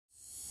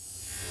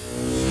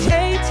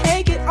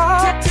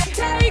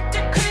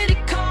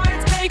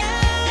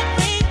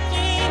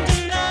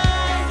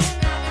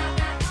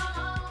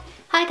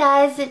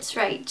guys, it's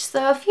Rach.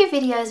 So a few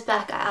videos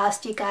back I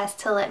asked you guys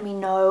to let me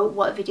know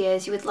what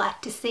videos you would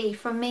like to see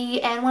from me,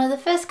 and one of the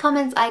first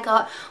comments I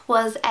got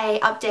was a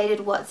updated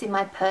what's in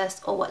my purse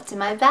or what's in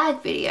my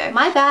bag video.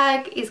 My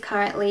bag is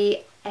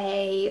currently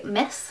a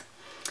mess.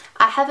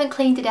 I haven't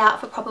cleaned it out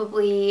for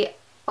probably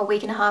a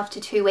week and a half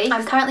to 2 weeks.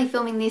 I'm currently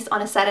filming this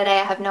on a Saturday.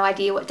 I have no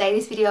idea what day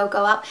this video will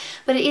go up,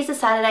 but it is a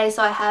Saturday,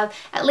 so I have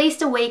at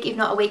least a week, if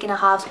not a week and a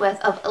half's worth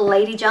of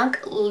lady junk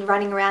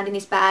running around in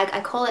this bag.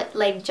 I call it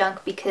lady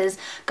junk because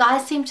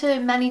guys seem to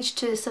manage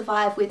to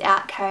survive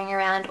without carrying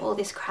around all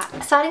this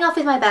crap. Starting off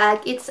with my bag,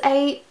 it's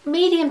a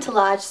medium to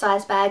large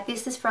size bag.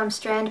 This is from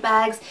Strand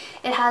Bags.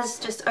 It has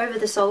just over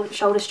the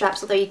shoulder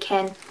straps, although you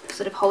can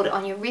sort of hold it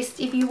on your wrist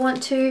if you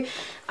want to.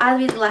 I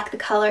really like the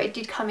colour. It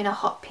did come in a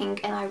hot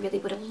pink and I really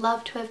would have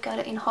loved to have got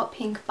it in hot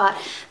pink, but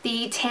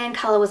the tan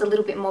colour was a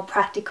little bit more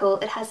practical.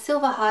 It has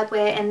silver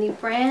hardware and the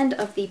brand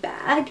of the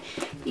bag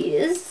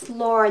is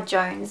Laura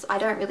Jones. I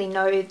don't really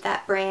know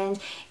that brand.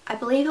 I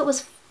believe it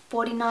was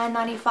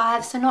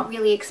 $49.95, so not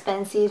really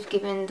expensive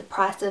given the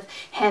price of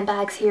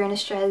handbags here in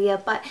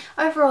Australia, but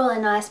overall a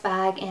nice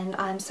bag and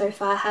I'm so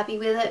far happy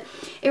with it.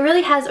 It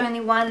really has only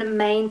one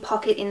main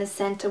pocket in the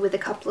center with a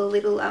couple of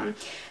little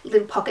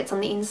pockets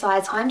on the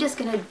inside, so I'm just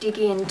going to dig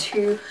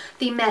into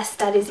the mess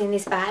that is in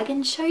this bag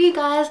and show you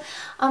guys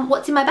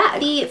what's in my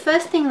bag. The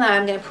first thing that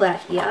I'm going to pull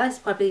out here is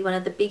probably one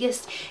of the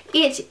biggest.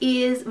 It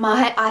is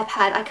my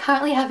iPad. I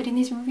currently have it in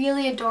this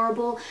really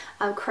adorable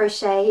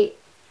crochet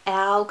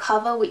owl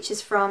cover, which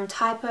is from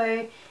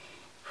Taupe.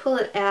 Pull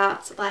it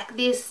out like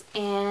this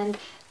and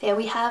there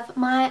we have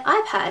my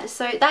iPad.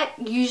 So that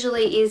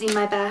usually is in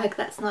my bag,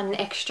 that's not an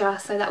extra,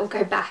 so that will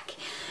go back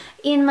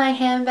in my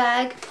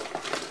handbag.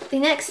 The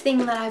next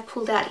thing that I've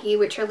pulled out here,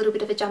 which are a little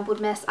bit of a jumbled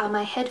mess, are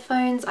my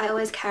headphones. I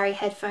always carry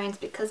headphones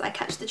because I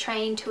catch the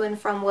train to and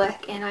from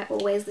work and I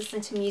always listen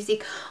to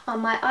music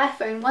on my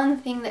iPhone. One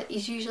thing that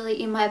is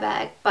usually in my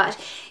bag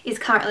but is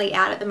currently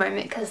out at the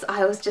moment because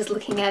I was just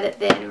looking at it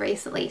then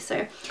recently.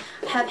 So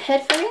I have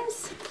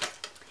headphones.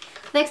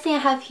 Next thing I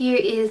have here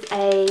is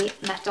a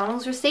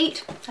McDonald's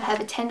receipt. I have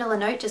a $10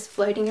 note just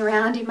floating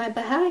around in my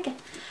bag.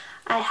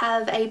 I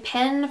have a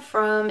pen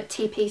from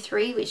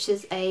TP3, which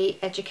is a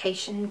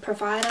education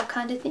provider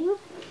kind of thing.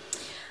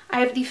 I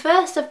have the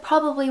first of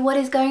probably what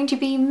is going to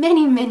be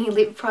many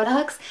lip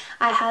products.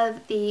 I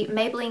have the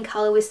Maybelline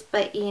Colour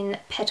Whisper in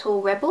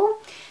Petal Rebel,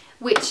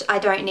 which I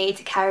don't need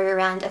to carry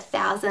around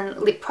 1,000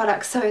 lip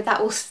products, so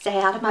that will stay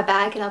out of my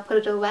bag and I'll put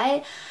it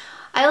away.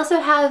 I also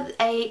have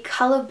a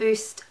Colour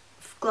Boost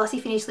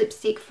glossy finish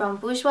lipstick from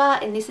Bourjois,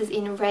 and this is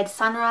in Red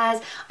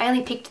Sunrise. I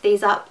only picked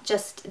these up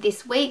just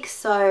this week,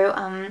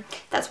 so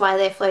that's why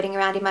they're floating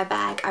around in my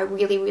bag. I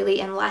really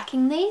am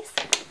liking these.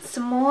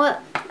 Some more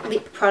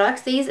lip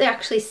products. These are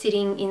actually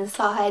sitting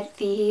inside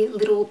the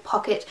little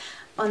pocket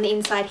on the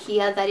inside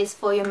here that is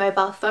for your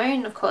mobile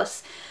phone. Of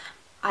course,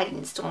 I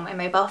didn't store my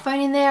mobile phone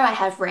in there. I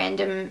have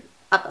random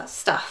other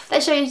stuff.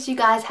 That shows you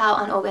guys how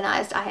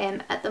unorganized I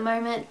am at the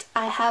moment.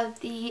 I have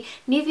the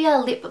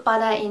Nivea lip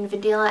butter in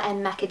vanilla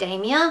and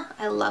macadamia.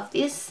 I love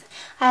this.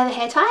 I have a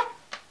hair tie.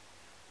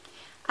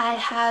 I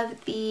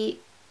have the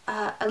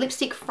a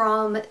lipstick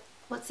from,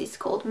 what's this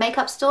called?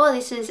 Makeup Store.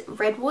 This is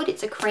Redwood.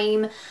 It's a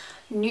cream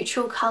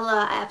neutral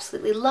color. I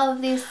absolutely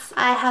love this.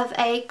 I have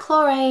a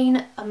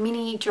Chlorane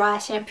mini dry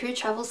shampoo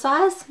travel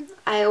size.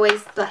 I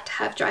always like to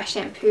have dry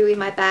shampoo in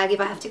my bag if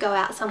I have to go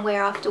out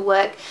somewhere after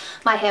work.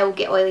 My hair will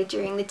get oily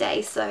during the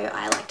day, so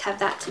I like to have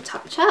that to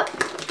touch up.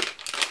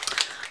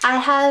 I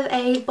have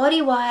a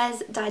Body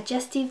Wise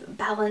Digestive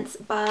Balance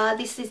Bar.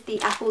 This is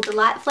the Apple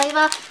Delight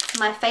flavour. It's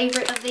my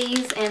favourite of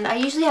these, and I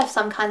usually have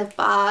some kind of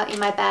bar in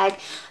my bag.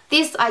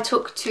 This I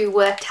took to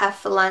work to have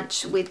for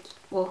lunch with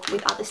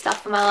other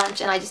stuff for my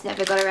lunch, and I just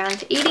never got around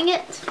to eating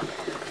it.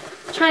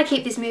 I'm trying to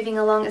keep this moving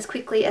along as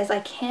quickly as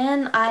I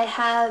can. I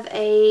have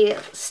a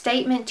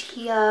statement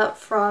here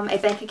from a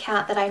bank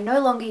account that I no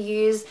longer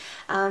use,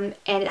 and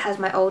it has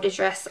my old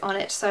address on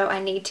it, so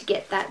I need to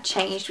get that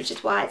changed, which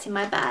is why it's in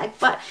my bag.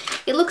 But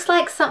it looks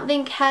like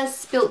something has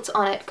spilt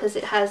on it because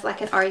it has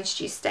like an orange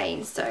juice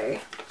stain, so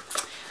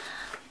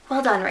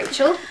well done,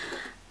 Rachel.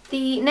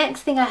 The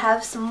next thing I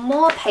have, some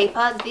more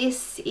paper.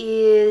 This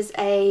is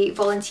a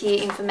volunteer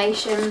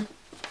information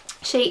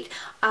sheet.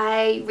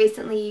 I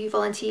recently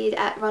volunteered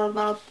at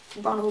Ronald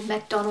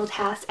McDonald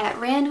House at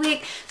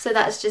Randwick, so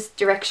that's just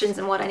directions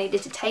and what I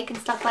needed to take and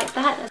stuff like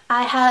that.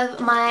 I have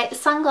my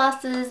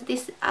sunglasses.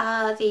 These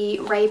are the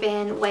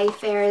Ray-Ban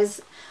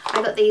Wayfarers.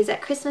 I got these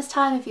at Christmas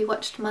time. If you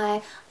watched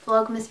my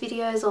Vlogmas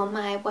videos or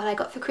my what I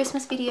got for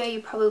Christmas video,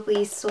 you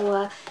probably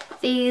saw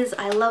these.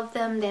 I love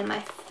them. They're my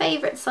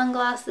favourite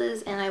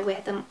sunglasses and I wear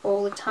them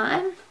all the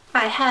time.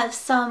 I have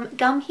some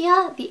gum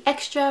here, the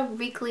Extra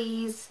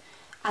Wrigley's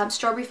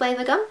strawberry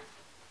flavour gum.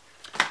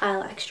 I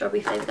like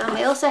strawberry flavour gum.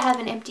 I also have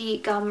an empty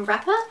gum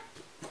wrapper.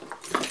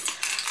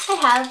 I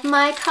have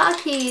my car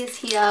keys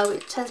here,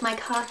 which has my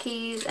car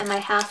keys and my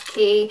house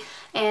key,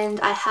 and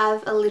I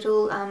have a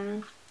little,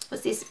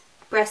 what's this,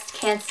 breast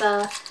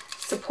cancer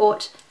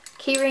support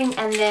keyring,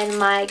 and then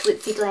my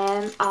Glitzy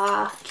Glam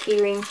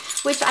keyring,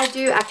 which I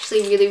do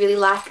actually really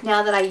like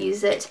now that I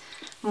use it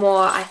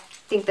more. I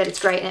think that it's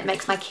great and it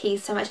makes my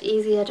keys so much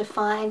easier to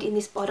find in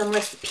this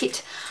bottomless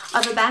pit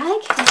of a bag.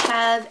 We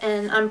have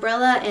an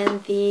umbrella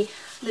and the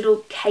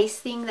little case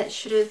thing that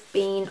should have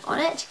been on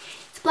it.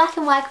 It's black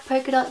and white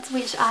polka dots,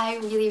 which I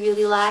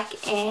really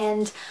like,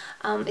 and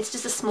it's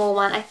just a small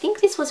one. I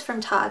think this was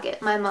from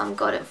Target. My mum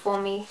got it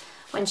for me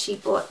when she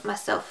bought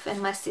myself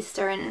and my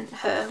sister and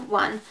her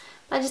one.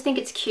 I just think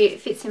it's cute, it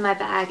fits in my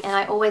bag, and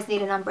I always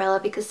need an umbrella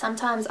because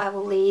sometimes I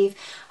will leave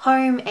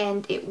home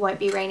and it won't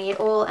be rainy at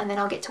all, and then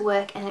I'll get to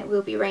work and it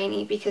will be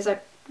rainy because I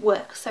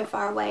work so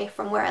far away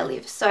from where I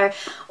live. So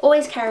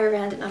always carry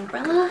around an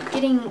umbrella.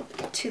 Getting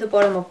to the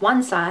bottom of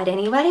one side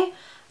anyway,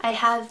 I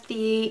have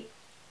the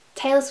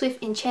Taylor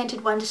Swift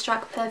Enchanted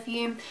Wonderstruck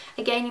perfume.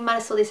 Again, you might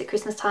have saw this at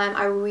Christmas time.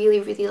 I really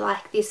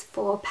like this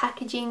for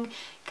packaging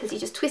because you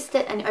just twist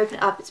it and open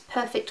it up. It's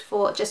perfect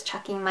for just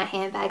chucking in my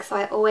handbag, so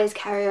I always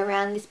carry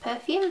around this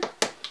perfume.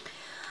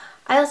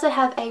 I also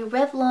have a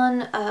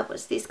Revlon,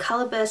 what's this,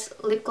 Colour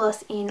Burst lip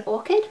gloss in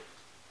Orchid.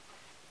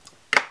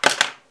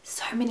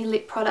 So many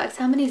lip products.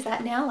 How many is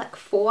that now? Like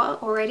 4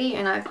 already,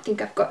 and I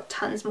think I've got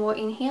tons more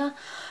in here.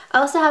 I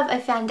also have a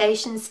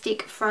foundation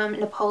stick from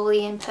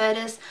Napoleon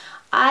Perdis.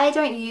 I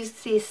don't use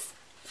this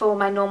for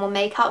my normal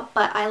makeup,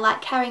 but I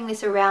like carrying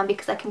this around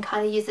because I can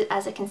kind of use it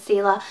as a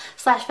concealer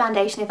slash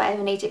foundation if I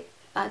ever need to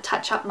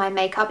touch up my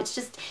makeup. It's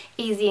just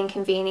easy and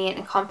convenient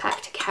and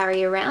compact to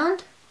carry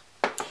around.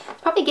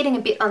 Probably getting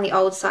a bit on the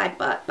old side,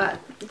 but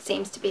it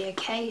seems to be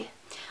okay.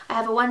 I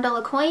have a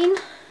 $1 coin.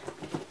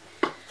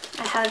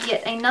 I have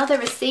yet another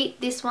receipt.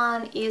 This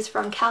one is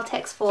from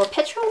Caltex for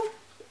petrol.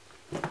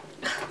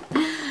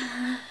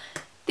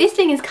 This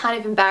thing is kind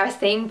of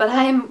embarrassing, but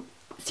I'm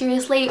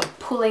seriously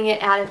pulling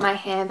it out of my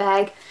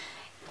handbag.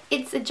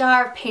 It's a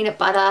jar of peanut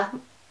butter.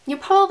 You're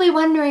probably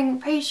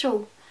wondering,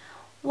 Rachel,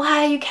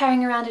 why are you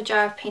carrying around a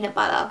jar of peanut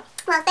butter?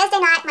 Well, Thursday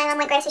night my mum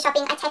went grocery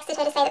shopping. I texted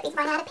her to say that we'd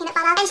run out of peanut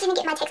butter, and she didn't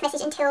get my text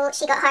message until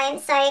she got home.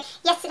 So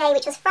yesterday,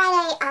 which was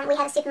Friday, we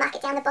had a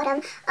supermarket down the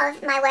bottom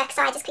of my work,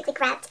 so I just quickly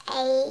grabbed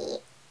a,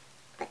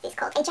 what's this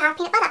called, a jar of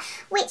peanut butter,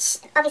 which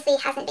obviously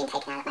hasn't been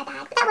taken out of my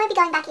bag, but that won't be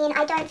going back in.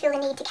 I don't feel the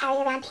need to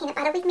carry around peanut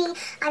butter with me.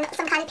 I'm not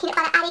some kind of peanut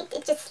butter addict.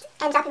 It just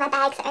ends up in my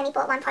bag, so I only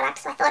bought one product,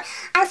 so I thought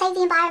I'll save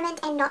the environment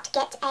and not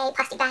get a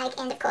plastic bag.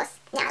 And of course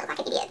now I look like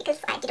an idiot because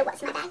I did a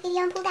what's in my bag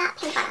video and pulled out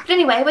peanut butter. But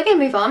anyway, we're going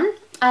to move on.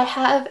 I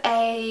have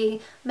a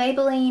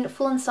Maybelline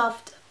Full and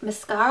Soft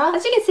mascara.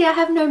 As you can see, I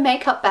have no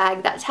makeup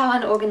bag. That's how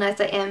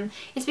unorganized I am.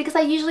 It's because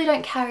I usually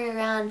don't carry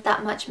around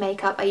that much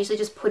makeup. I usually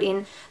just put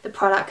in the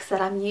products that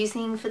I'm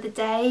using for the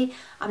day.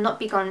 I'm not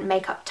big on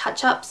makeup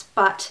touch-ups,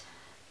 but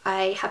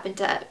I happen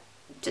to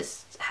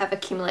just have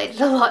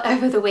accumulated a lot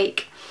over the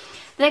week.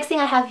 The next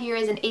thing I have here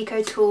is an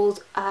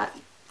EcoTools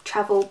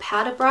travel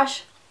powder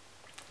brush.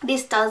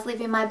 This does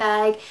live in my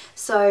bag,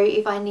 so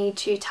if I need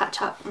to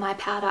touch up my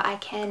powder, I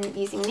can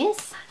using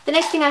this. The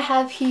next thing I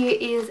have here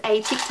is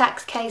a Tic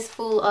Tacs case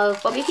full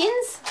of bobby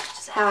pins, which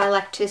is how I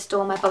like to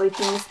store my bobby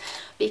pins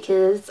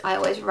because I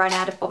always run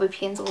out of bobby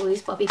pins or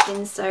lose bobby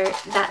pins, so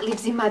that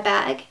lives in my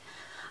bag.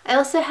 I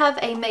also have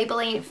a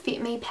Maybelline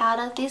Fit Me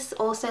powder. This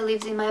also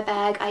lives in my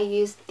bag. I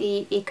use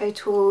the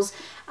EcoTools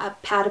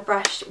powder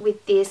brush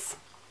with this.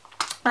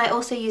 I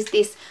also use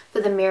this for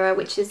the mirror,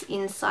 which is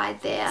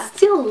inside there.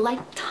 Still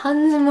like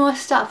tons more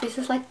stuff. This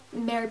is like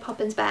Mary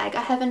Poppins bag.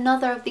 I have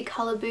another of the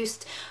Colour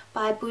Boost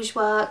by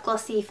Bourjois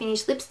Glossy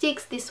Finish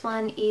lipsticks. This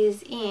one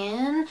is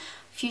in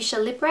Fuchsia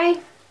Libre.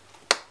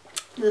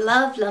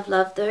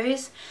 Love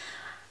those.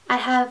 I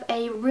have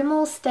a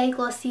Rimmel Stay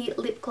Glossy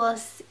lip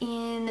gloss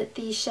in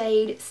the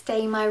shade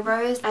Stay My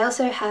Rose. I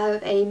also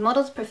have a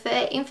Models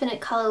Prefer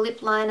Infinite Colour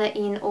lip liner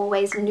in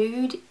Always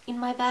Nude in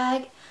my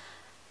bag.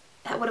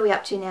 What are we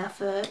up to now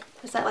for,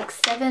 was that like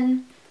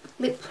 7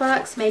 lip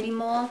products, maybe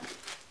more?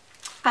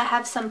 I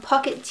have some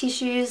pocket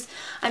tissues.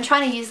 I'm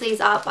trying to use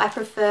these up.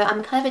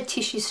 I'm kind of a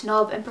tissue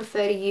snob and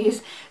prefer to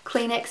use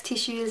Kleenex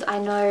tissues. I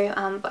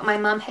know, but my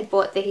mum had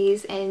bought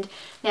these and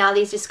now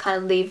these just kind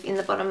of live in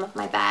the bottom of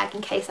my bag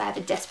in case I have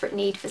a desperate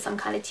need for some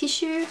kind of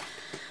tissue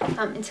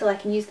until I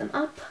can use them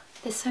up.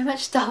 There's so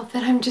much stuff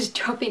that I'm just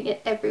dropping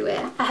it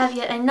everywhere. I have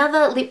yet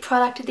another lip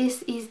product.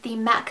 This is the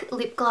MAC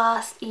lip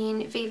gloss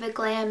in Viva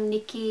Glam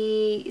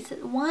Nikki, is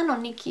it 1 or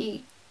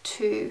Nikki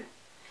 2?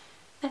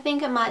 I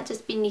think it might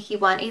just be Nikki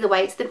 1. Either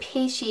way, it's the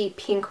peachy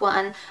pink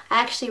one. I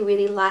actually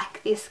really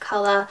like this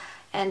colour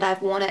and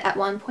I've worn it at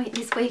one point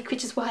this week,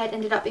 which is why it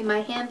ended up in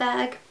my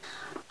handbag.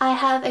 I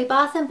have a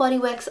Bath & Body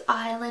Works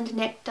Island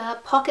Nectar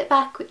pocket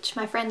back, which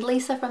my friend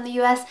Lisa from the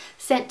US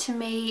sent to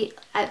me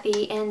at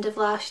the end of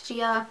last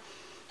year.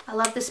 I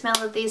love the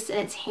smell of this and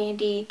it's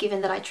handy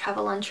given that I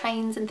travel on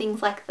trains and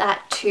things like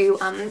that to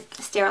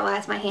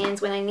sterilise my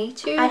hands when I need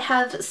to. I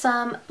have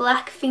some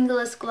black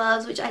fingerless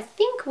gloves which I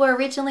think were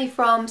originally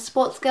from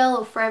Sports Girl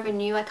or Forever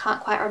New, I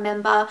can't quite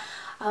remember.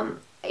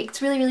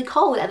 It's really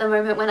cold at the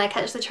moment when I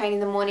catch the train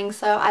in the morning,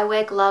 so I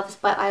wear gloves,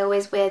 but I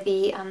always wear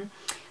the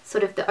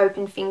sort of the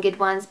open fingered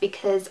ones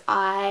because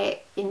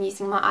I am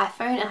using my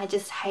iPhone and I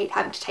just hate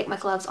having to take my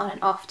gloves on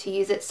and off to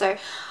use it. So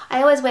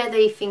I always wear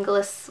the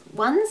fingerless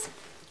ones.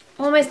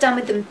 Almost done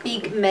with the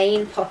big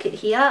main pocket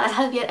here. I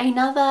have yet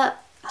another,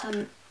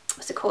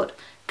 what's it called?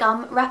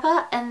 Gum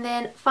wrapper. And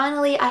then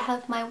finally I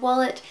have my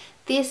wallet.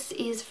 This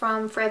is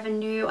from Forever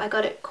New. I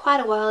got it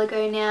quite a while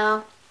ago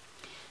now.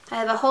 I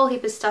have a whole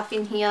heap of stuff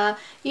in here.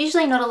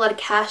 Usually not a lot of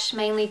cash,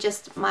 mainly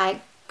just my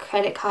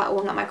credit card,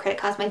 well not my credit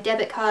cards, my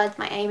debit cards,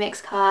 my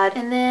Amex card,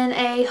 and then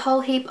a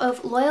whole heap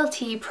of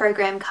loyalty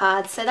program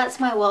cards. So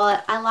that's my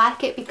wallet. I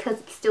like it because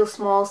it's still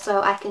small,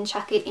 so I can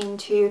chuck it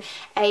into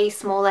a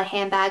smaller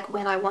handbag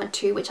when I want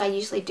to, which I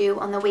usually do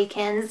on the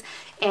weekends,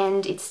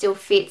 and it still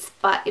fits,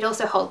 but it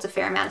also holds a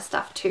fair amount of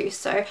stuff too.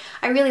 So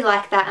I really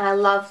like that, and I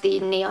love the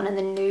neon and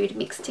the nude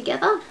mixed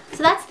together.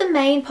 So that's the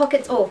main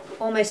pockets. Oh,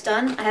 almost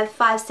done. I have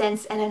 5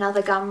 cents and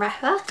another gum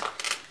wrapper.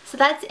 So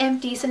that's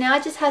empty. So now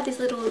I just have this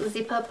little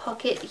zipper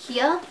pocket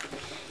here.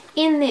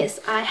 In this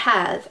I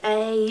have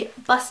a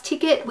bus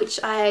ticket, which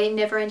I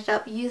never ended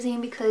up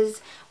using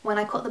because when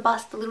I caught the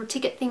bus the little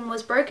ticket thing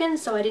was broken,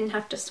 so I didn't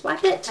have to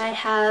swipe it. I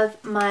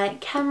have my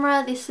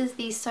camera. This is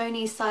the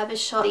Sony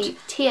Cybershot, the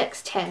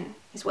TX10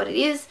 is what it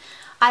is.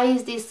 I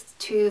use this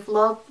to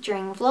vlog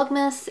during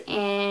Vlogmas,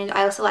 and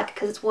I also like it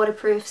because it's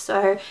waterproof,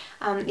 so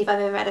if I'm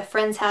ever at a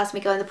friend's house and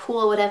we go in the pool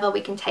or whatever,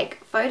 we can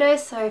take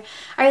photos. So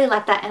I really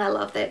like that, and I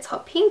love that it's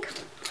hot pink.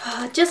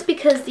 Just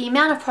because the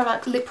amount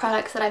of lip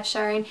products that I've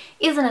shown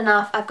isn't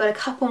enough, I've got a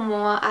couple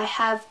more. I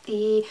have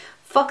the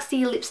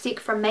Foxy lipstick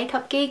from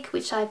Makeup Geek,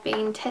 which I've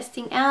been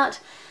testing out.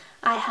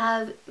 I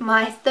have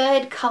my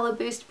third Colour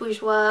Boost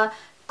Bourjois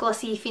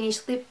Glossy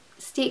Finish Lip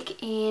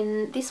Stick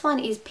in, this one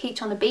is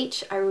Peach on the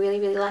Beach. I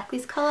really like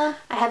this colour.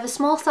 I have a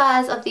small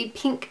size of the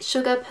Pink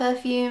Sugar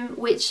perfume,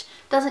 which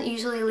doesn't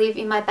usually live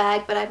in my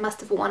bag, but I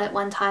must have worn it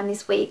one time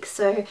this week,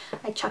 so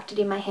I chucked it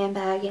in my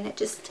handbag and it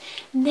just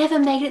never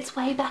made its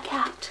way back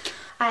out.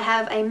 I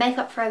have a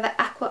Makeup Forever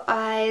Aqua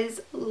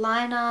Eyes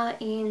liner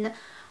in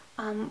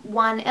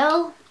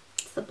 1L,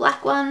 it's the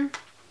black one.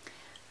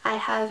 I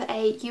have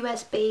a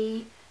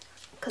USB,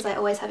 because I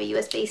always have a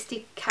USB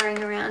stick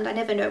carrying around. I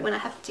never know when I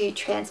have to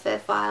transfer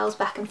files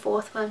back and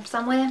forth from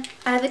somewhere.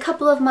 I have a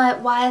couple of my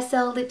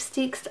YSL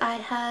lipsticks. I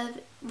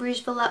have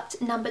Rouge Volupte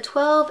number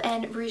 12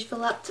 and Rouge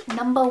Volupte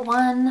number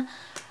 1.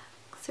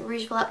 So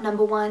Rouge Volupte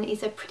number 1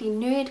 is a pretty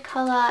nude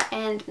colour,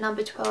 and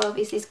number 12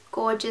 is this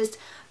gorgeous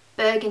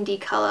burgundy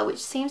colour, which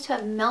seems to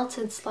have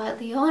melted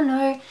slightly. Oh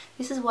no,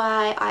 this is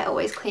why I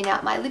always clean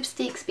out my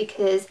lipsticks,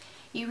 because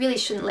you really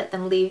shouldn't let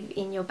them live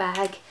in your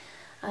bag.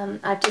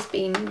 I've just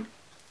been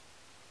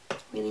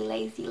really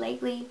lazy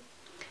lately.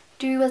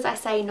 Do as I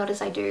say, not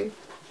as I do.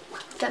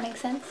 Does that make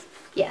sense?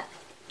 Yeah.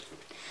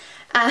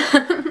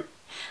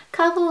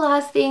 Couple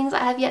last things. I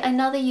have yet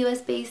another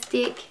USB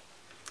stick.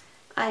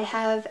 I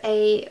have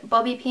a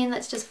bobby pin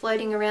that's just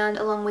floating around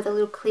along with a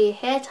little clear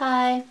hair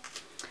tie.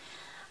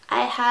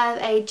 I have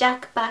a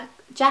Jack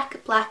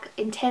Black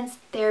Intense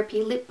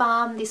Therapy lip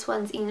balm. This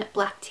one's in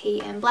black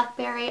tea and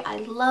blackberry. I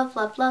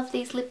love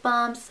these lip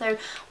balms, so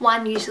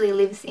one usually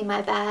lives in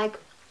my bag.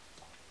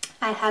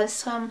 I have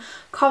some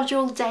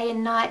Kaboodle Day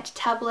and Night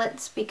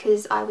tablets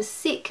because I was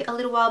sick a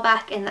little while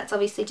back, and that's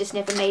obviously just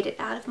never made it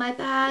out of my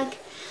bag.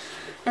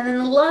 And then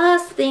the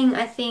last thing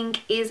I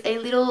think is a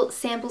little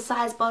sample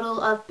size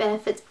bottle of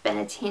Benefit's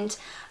Benetint.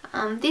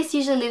 This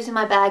usually lives in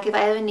my bag if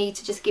I ever need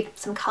to just give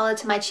some colour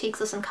to my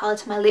cheeks or some colour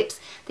to my lips.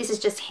 This is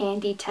just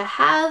handy to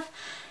have.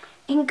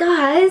 And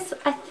guys,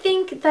 I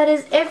think that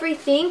is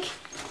everything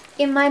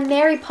in my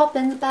Mary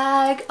Poppins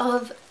bag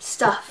of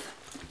stuff.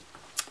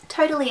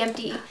 Totally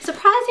empty.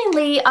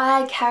 Surprisingly,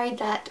 I carried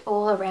that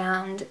all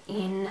around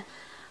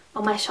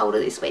on my shoulder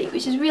this week,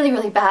 which is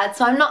really bad,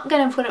 so I'm not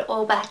going to put it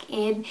all back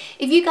in.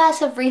 If you guys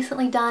have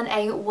recently done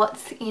a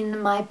what's in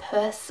my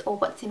purse or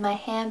what's in my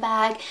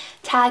handbag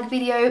tag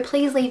video,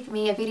 please leave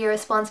me a video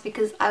response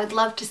because I would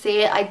love to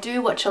see it. I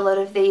do watch a lot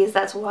of these.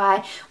 That's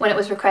why when it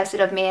was requested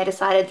of me, I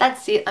decided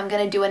that's it, I'm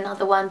going to do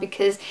another one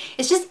because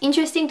it's just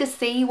interesting to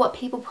see what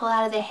people pull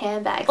out of their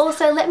handbags.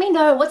 Also, let me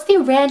know, what's the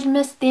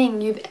randomest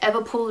thing you've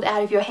ever pulled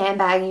out of your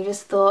handbag and you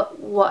just thought,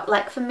 what?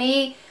 Like for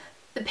me,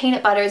 the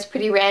peanut butter is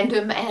pretty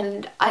random,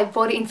 and I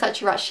bought it in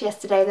such a rush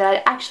yesterday that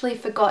I'd actually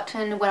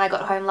forgotten when I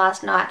got home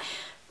last night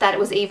that it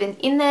was even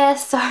in there.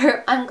 So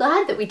I'm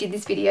glad that we did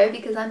this video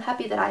because I'm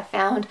happy that I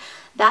found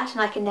that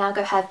and I can now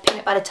go have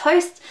peanut butter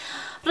toast.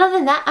 But other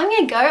than that, I'm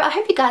going to go. I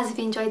hope you guys have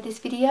enjoyed this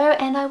video,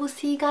 and I will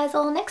see you guys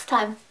all next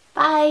time.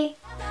 Bye!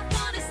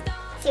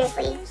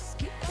 Seriously,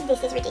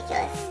 this is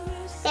ridiculous.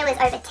 There was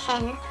over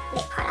 10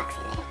 lip products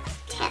in there.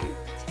 10.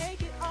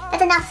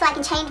 That's enough so I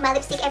can change my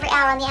lipstick every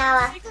hour on the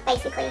hour,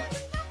 basically,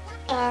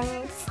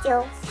 and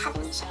still have a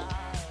new shade.